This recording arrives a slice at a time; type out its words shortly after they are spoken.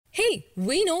See,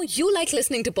 we know you like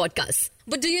listening to podcasts.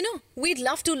 But do you know? We'd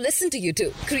love to listen to you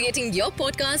too. Creating your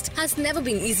podcast has never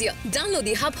been easier. Download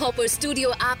the Hubhopper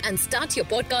Studio app and start your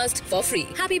podcast for free.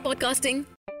 Happy podcasting.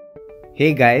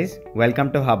 Hey guys,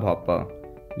 welcome to Hubhopper,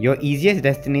 your easiest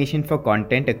destination for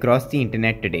content across the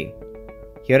internet today.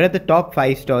 Here are the top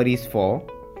 5 stories for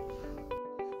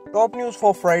Top news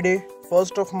for Friday,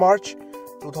 1st of March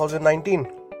 2019.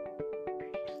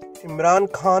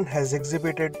 Imran Khan has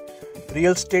exhibited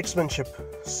real statesmanship,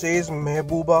 says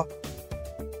Mehbooba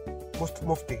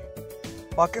Mufti.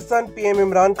 Pakistan PM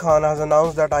Imran Khan has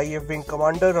announced that IAF wing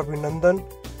commander Abhinandan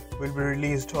will be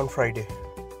released on Friday.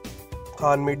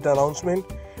 Khan made the announcement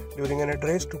during an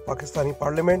address to Pakistani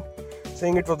Parliament,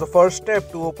 saying it was the first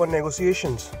step to open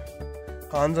negotiations.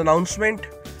 Khan's announcement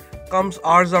comes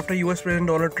hours after US President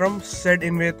Donald Trump said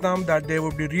in Vietnam that there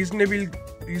would be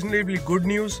reasonably good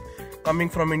news coming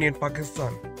from India and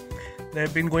Pakistan. They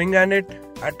have been going at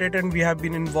it and we have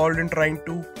been involved in trying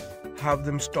to have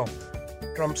them stop,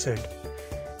 Trump said.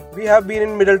 We have been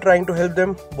in middle trying to help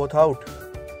them both out.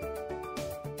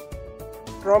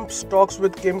 Trump's talks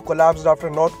with Kim collapsed after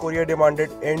North Korea demanded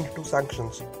end to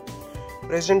sanctions.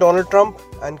 President Donald Trump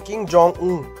and Kim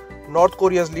Jong-un, North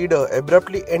Korea's leader,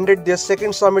 abruptly ended their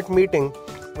second summit meeting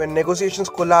when negotiations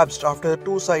collapsed after the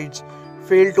two sides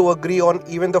failed to agree on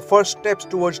even the first steps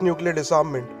towards nuclear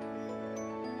disarmament,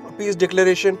 a peace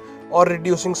declaration, or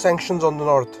reducing sanctions on the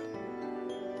North.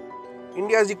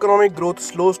 India's economic growth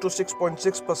slows to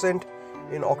 6.6%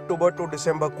 in October to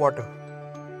December quarter.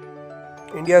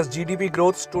 India's GDP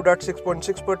growth stood at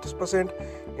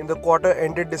 6.6% in the quarter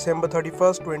ended December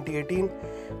 31st, 2018.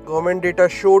 Government data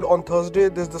showed on Thursday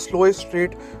this is the slowest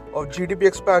rate of GDP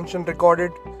expansion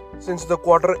recorded since the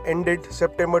quarter ended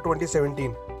September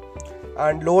 2017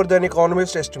 and lower than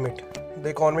economists' estimate. The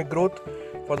economic growth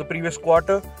for the previous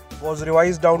quarter was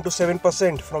revised down to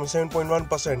 7% from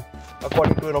 7.1%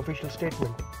 according to an official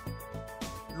statement.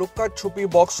 Lukka Chuppi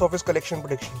box office collection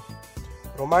prediction.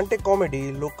 Romantic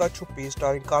comedy Lukka Chuppi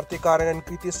starring Kartik Aaryan and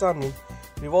Kriti Sanon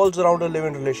revolves around a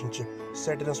live-in relationship.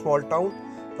 Set in a small town,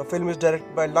 the film is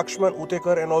directed by Lakshman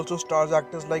Utekar and also stars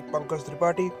actors like Pankaj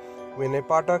Tripathi, Vinay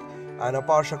Pathak and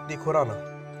Apar Shakti Khurana.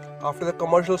 After the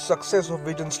commercial success of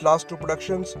Vision's last two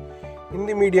productions,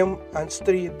 Hindi Medium and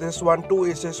Stree, this one too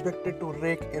is expected to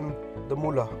rake in the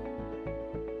moolah.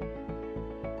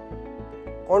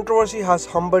 Controversy has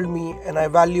humbled me and I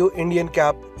value Indian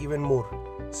cap even more,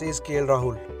 says KL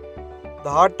Rahul. The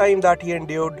hard time that he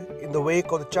endured in the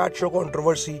wake of the chat show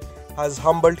controversy has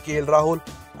humbled KL Rahul,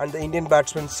 and the Indian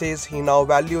batsman says he now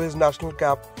values his national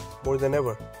cap more than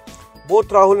ever. Both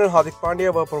Rahul and Hardik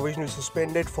Pandya were provisionally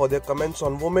suspended for their comments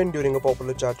on women during a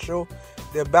popular chat show.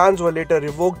 Their bans were later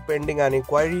revoked pending an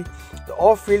inquiry. The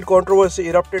off-field controversy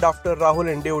erupted after Rahul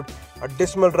endured a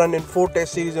dismal run in 4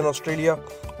 Test series in Australia,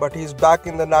 but he is back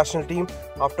in the national team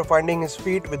after finding his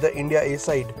feet with the India A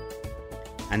side.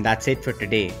 And that's it for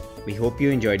today. We hope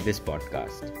you enjoyed this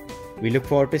podcast. We look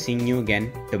forward to seeing you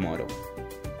again tomorrow.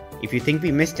 If you think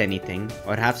we missed anything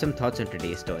or have some thoughts on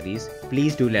today's stories,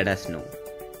 please do let us know.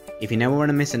 If you never want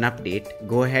to miss an update,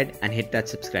 go ahead and hit that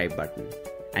subscribe button.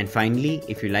 And finally,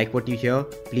 if you like what you hear,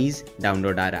 please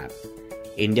download our app.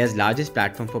 India's largest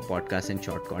platform for podcasts and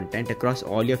short content across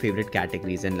all your favorite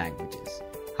categories and languages.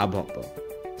 Hubhopper.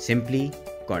 Simply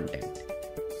content.